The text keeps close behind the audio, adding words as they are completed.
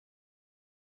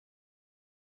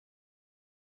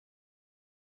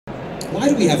why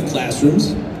do we have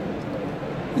classrooms?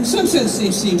 In some sense,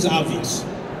 it seems obvious.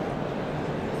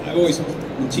 I've always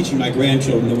been teaching my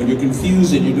grandchildren that when you're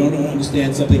confused and you don't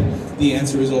understand something, the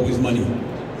answer is always money.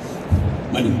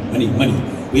 Money, money,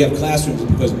 money. We have classrooms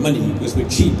because money, because we're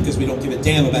cheap, because we don't give a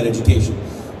damn about education.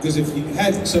 Because if you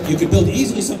had something, you could build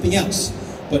easily something else.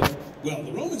 But, well,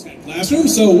 the Romans had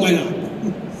classrooms, so why not?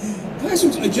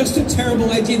 Classrooms are just a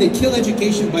terrible idea. They kill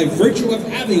education by virtue of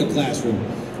having a classroom.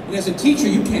 And as a teacher,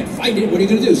 you can't fight it. What are you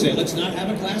going to do? Say, let's not have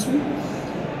a classroom?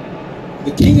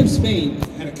 The King of Spain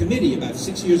had a committee about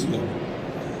 6 years ago.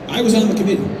 I was on the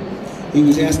committee. He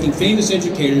was asking famous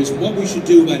educators what we should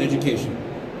do about education.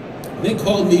 And they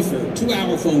called me for a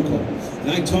 2-hour phone call.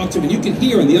 And I talked to them, and you can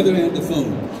hear on the other end of the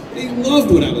phone. They loved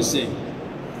what I was saying.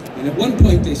 And at one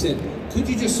point they said, could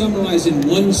you just summarize in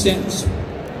one sentence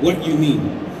what you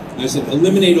mean? I said,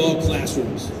 eliminate all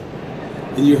classrooms.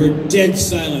 And you heard dead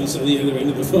silence on the other end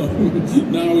of the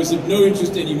phone. Now I was of no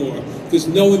interest anymore, because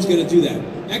no one's going to do that.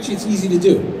 Actually, it's easy to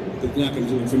do, but they're not going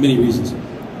to do it for many reasons.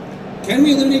 Can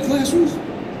we eliminate classrooms?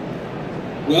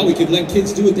 Well, we could let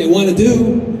kids do what they want to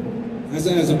do.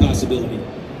 That's a possibility.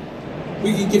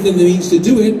 We could give them the means to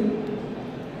do it.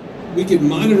 We could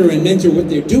monitor and mentor what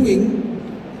they're doing.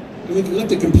 And we could let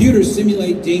the computers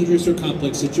simulate dangerous or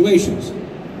complex situations.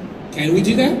 Can we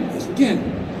do that? Yes, we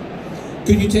can.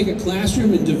 Could you take a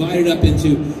classroom and divide it up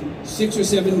into 6 or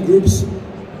 7 groups,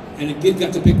 and a kid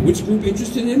got to pick which group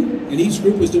interested in, and each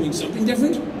group was doing something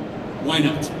different? Why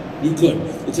not? You could.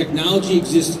 The technology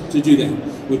exists to do that.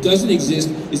 What doesn't exist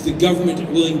is the government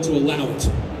willing to allow it,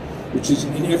 which is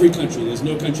in every country. There's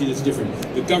no country that's different.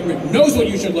 The government knows what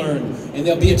you should learn, and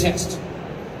there'll be a test.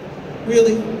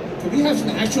 Really? Can we have some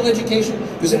actual education?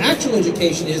 Because actual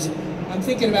education is, I'm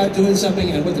thinking about doing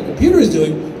something, and what the computer is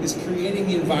doing is creating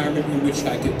the environment in which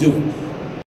I could do it.